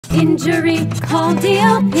Injury, call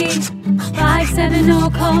DLP.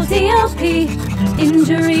 570, call DLP.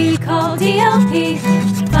 Injury, call DLP.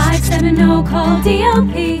 570, call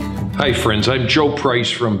DLP. Hi friends, I'm Joe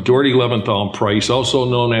Price from Doherty Leventhal & Price, also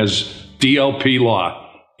known as DLP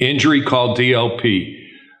Law. Injury, call DLP.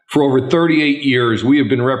 For over 38 years, we have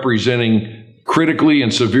been representing critically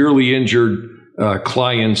and severely injured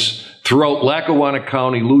clients throughout Lackawanna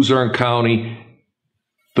County, Luzerne County,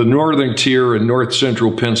 the northern tier and north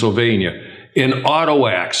central Pennsylvania, in auto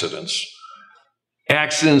accidents.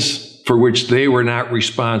 Accidents for which they were not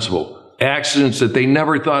responsible. Accidents that they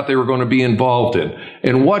never thought they were going to be involved in.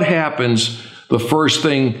 And what happens the first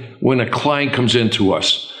thing when a client comes into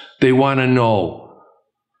us? They want to know,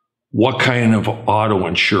 what kind of auto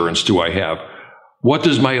insurance do I have? What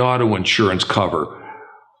does my auto insurance cover?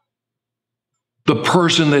 The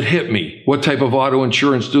person that hit me, what type of auto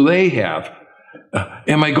insurance do they have?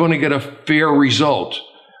 Am I going to get a fair result?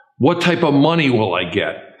 What type of money will I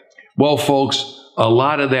get? Well, folks, a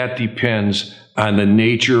lot of that depends on the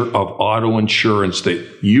nature of auto insurance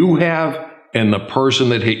that you have and the person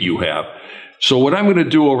that hit you have. So what I'm going to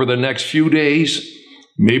do over the next few days,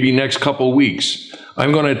 maybe next couple weeks,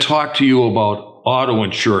 I'm going to talk to you about auto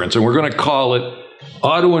insurance, and we're going to call it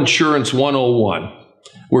Auto Insurance 101.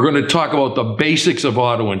 We're going to talk about the basics of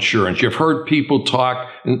auto insurance. You've heard people talk,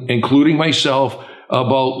 including myself,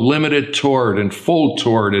 about limited tort and full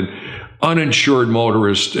tort and uninsured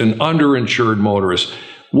motorists and underinsured motorists.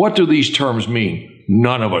 What do these terms mean?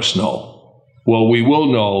 None of us know. Well, we will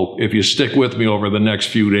know if you stick with me over the next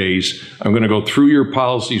few days. I'm going to go through your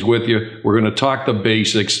policies with you. We're going to talk the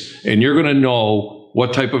basics, and you're going to know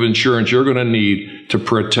what type of insurance you're going to need to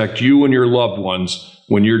protect you and your loved ones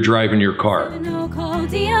when you're driving your car. Call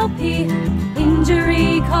DLP.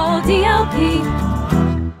 Injury, call DLP.